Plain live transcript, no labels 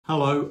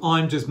Hello,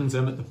 I'm Desmond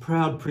Zammit, the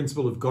proud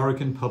principal of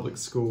Gorican Public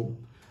School.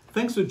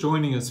 Thanks for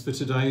joining us for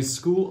today's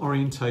school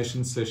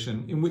orientation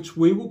session, in which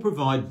we will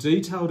provide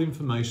detailed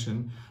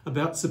information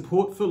about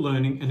support for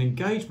learning and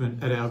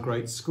engagement at our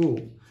great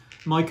school.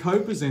 My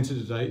co-presenter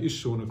today is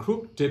Shauna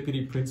Crook,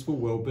 Deputy Principal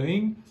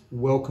Wellbeing.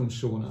 Welcome,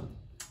 Shauna.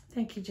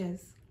 Thank you,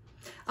 Jez.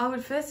 I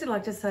would firstly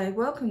like to say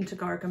welcome to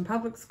Gorican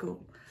Public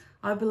School.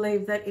 I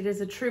believe that it is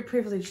a true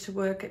privilege to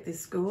work at this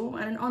school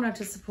and an honour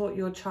to support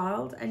your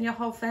child and your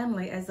whole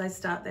family as they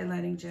start their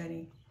learning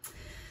journey.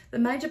 The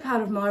major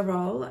part of my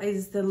role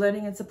is the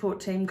Learning and Support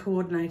Team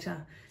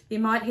Coordinator. You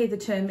might hear the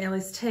term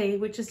LST,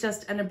 which is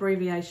just an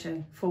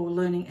abbreviation for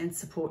Learning and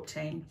Support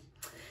Team.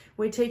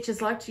 We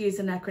teachers like to use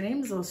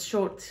acronyms or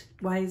short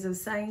ways of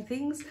saying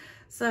things,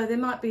 so there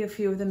might be a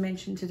few of them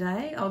mentioned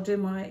today. I'll do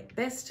my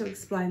best to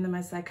explain them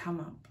as they come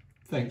up.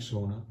 Thanks,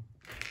 Shauna.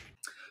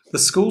 The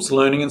school's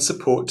Learning and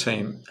Support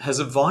Team has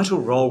a vital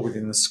role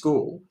within the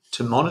school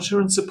to monitor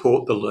and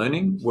support the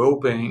learning,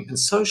 wellbeing and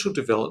social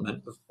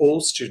development of all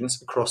students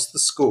across the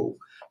school,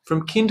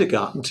 from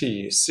kindergarten to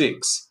Year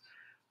 6.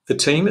 The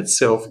team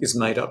itself is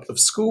made up of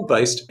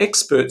school-based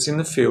experts in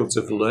the fields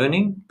of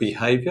learning,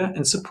 behaviour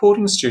and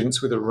supporting students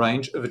with a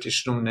range of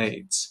additional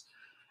needs.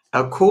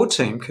 Our core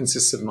team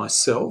consists of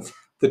myself,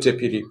 the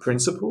Deputy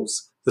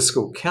Principals, the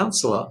School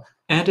Counsellor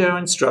and our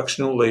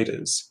instructional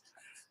leaders.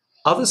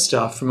 Other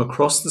staff from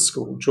across the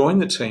school join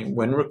the team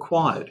when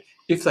required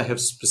if they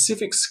have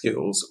specific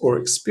skills or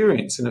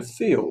experience in a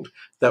field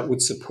that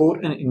would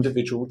support an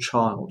individual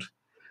child.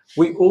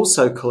 We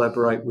also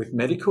collaborate with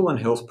medical and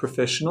health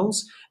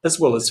professionals as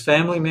well as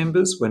family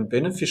members when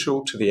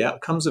beneficial to the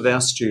outcomes of our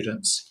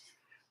students.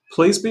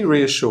 Please be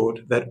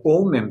reassured that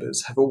all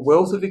members have a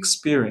wealth of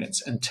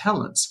experience and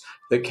talents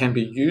that can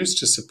be used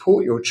to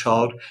support your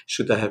child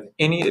should they have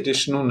any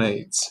additional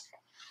needs.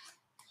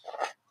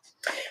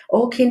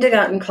 All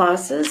kindergarten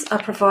classes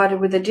are provided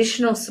with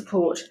additional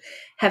support,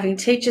 having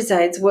teachers'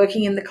 aides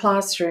working in the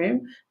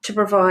classroom to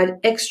provide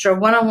extra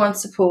one-on-one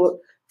support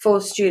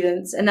for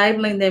students,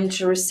 enabling them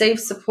to receive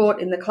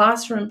support in the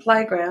classroom and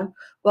playground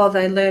while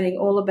they're learning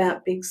all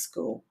about Big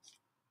School.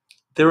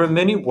 There are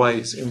many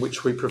ways in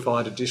which we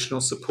provide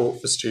additional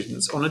support for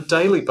students on a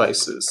daily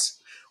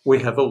basis.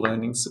 We have a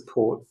learning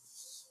support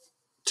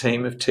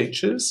team of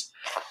teachers.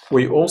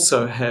 We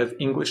also have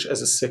English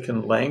as a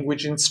second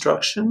language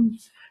instruction,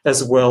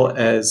 as well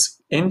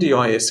as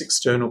NDIS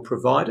external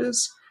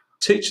providers,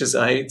 teachers'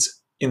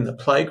 aides in the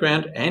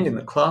playground and in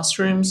the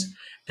classrooms,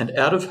 and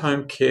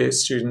out-of-home care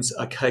students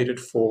are catered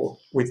for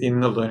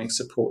within the learning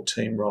support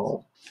team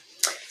role.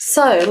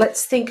 So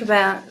let's think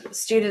about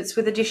students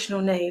with additional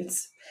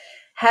needs.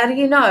 How do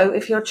you know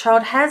if your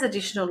child has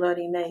additional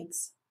learning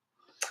needs?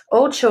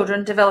 All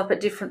children develop at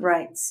different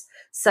rates,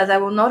 so they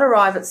will not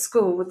arrive at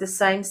school with the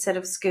same set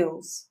of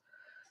skills.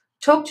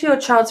 Talk to your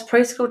child's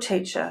preschool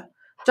teacher,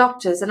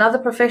 doctors and other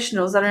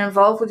professionals that are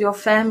involved with your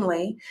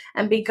family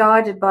and be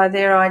guided by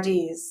their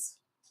ideas.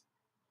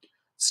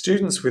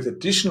 Students with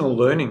additional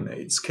learning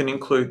needs can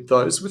include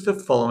those with the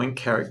following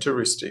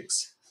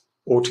characteristics: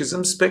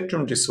 autism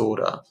spectrum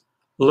disorder,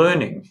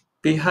 learning,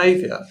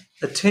 behaviour,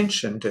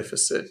 attention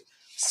deficit,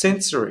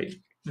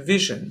 sensory,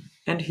 vision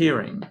and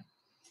hearing.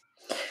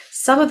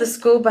 Some of the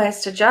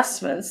school-based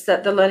adjustments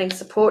that the Learning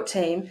Support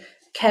Team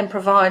can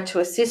provide to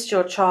assist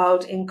your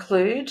child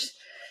include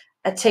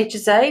a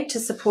teacher's aide to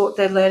support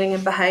their learning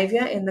and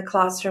behaviour in the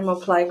classroom or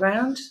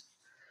playground,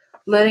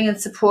 learning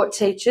and support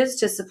teachers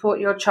to support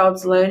your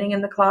child's learning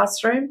in the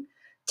classroom,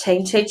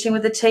 team teaching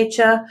with a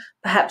teacher,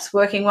 perhaps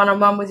working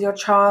one-on-one with your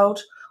child,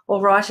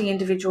 or writing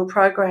individual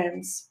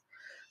programs.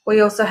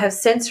 We also have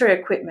sensory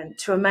equipment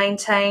to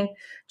maintain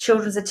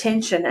children's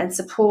attention and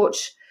support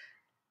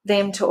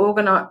them to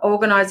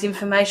organise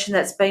information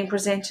that's being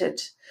presented.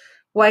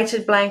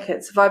 Weighted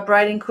blankets,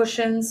 vibrating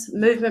cushions,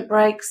 movement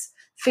breaks,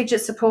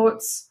 fidget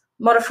supports,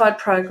 modified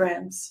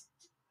programs.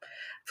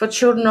 For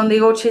children on the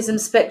autism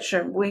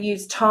spectrum, we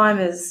use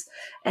timers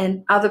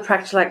and other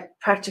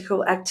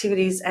practical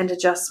activities and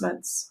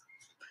adjustments.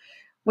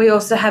 We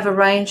also have a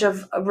range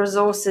of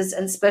resources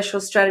and special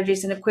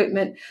strategies and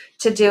equipment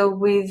to deal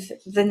with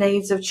the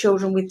needs of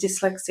children with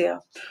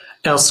dyslexia.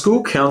 Our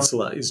school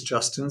counsellor is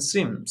Justin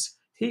Sims.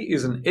 He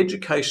is an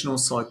educational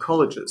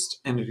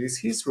psychologist, and it is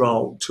his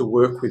role to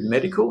work with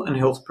medical and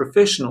health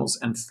professionals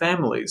and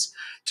families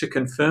to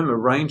confirm a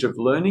range of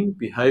learning,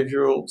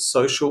 behavioural,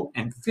 social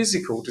and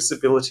physical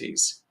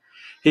disabilities.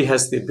 He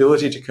has the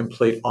ability to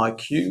complete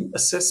IQ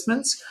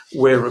assessments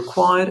where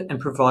required and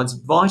provides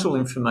vital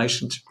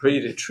information to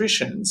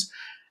paediatricians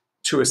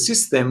to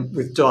assist them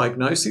with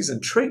diagnoses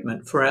and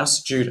treatment for our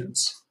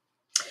students.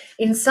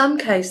 In some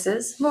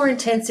cases, more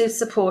intensive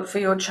support for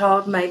your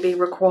child may be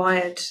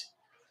required.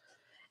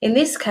 In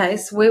this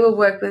case, we will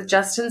work with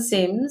Justin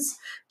Sims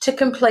to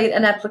complete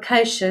an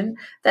application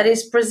that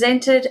is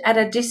presented at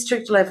a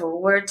district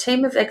level where a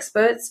team of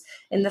experts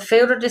in the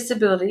field of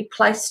disability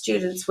place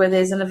students where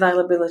there's an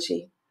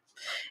availability.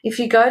 If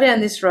you go down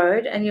this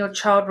road and your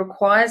child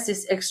requires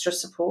this extra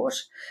support,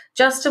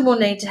 Justin will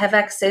need to have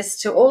access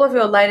to all of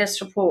your latest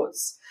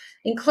reports,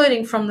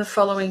 including from the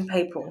following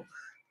people: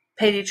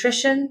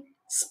 paediatrician,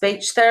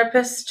 speech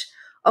therapist,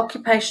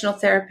 occupational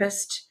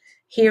therapist,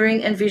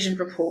 hearing and vision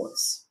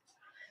reports.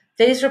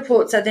 These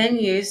reports are then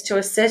used to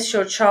assess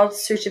your child's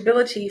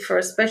suitability for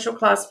a special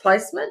class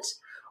placement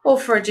or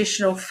for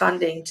additional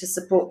funding to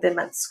support them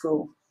at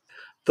school.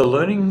 The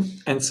Learning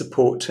and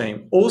Support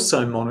team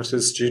also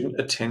monitors student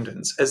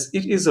attendance, as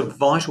it is a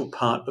vital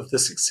part of the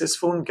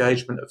successful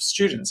engagement of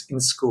students in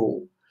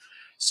school.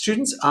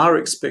 Students are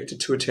expected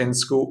to attend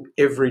school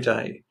every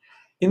day.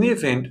 In the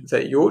event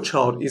that your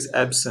child is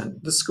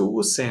absent, the school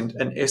will send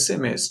an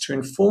SMS to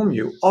inform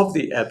you of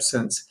the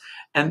absence,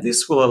 and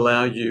this will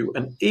allow you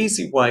an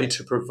easy way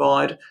to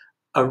provide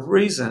a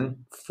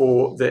reason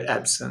for the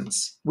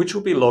absence, which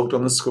will be logged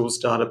on the school's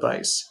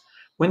database.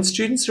 When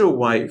students are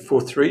away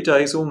for 3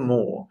 days or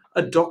more,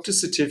 a doctor's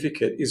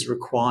certificate is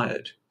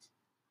required.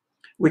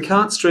 We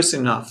can't stress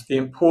enough the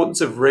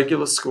importance of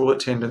regular school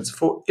attendance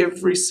for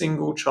every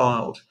single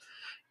child.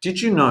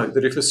 Did you know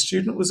that if a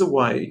student was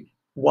away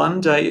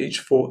 1 day each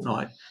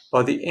fortnight,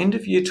 by the end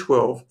of Year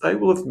 12, they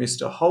will have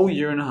missed a whole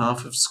year and a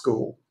half of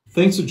school?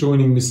 Thanks for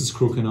joining Mrs.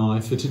 Crook and I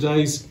for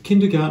today's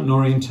Kindergarten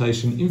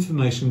Orientation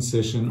information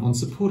session on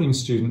supporting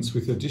students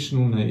with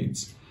additional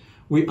needs.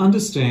 We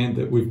understand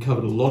that we've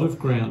covered a lot of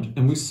ground,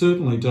 and we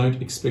certainly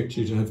don't expect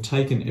you to have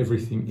taken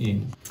everything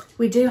in.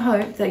 We do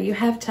hope that you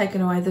have taken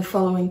away the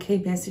following key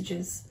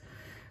messages: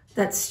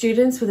 that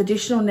students with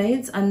additional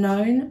needs are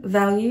known,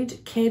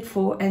 valued, cared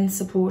for and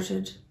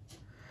supported;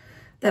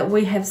 that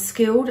we have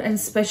skilled and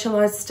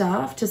specialised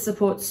staff to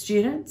support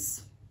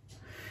students;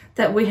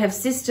 that we have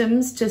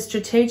systems to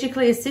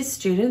strategically assist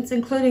students,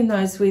 including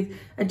those with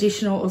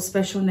additional or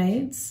special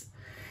needs;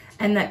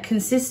 and that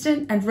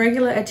consistent and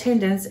regular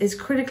attendance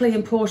is critically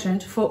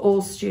important for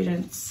all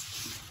students.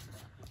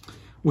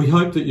 We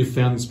hope that you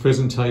found this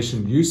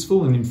presentation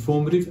useful and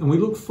informative, and we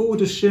look forward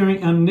to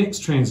sharing our next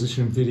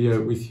transition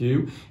video with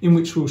you, in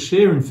which we'll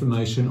share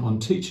information on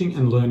teaching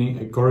and learning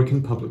at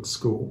Gorican Public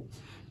School.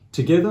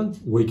 Together,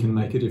 we can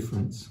make a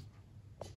difference.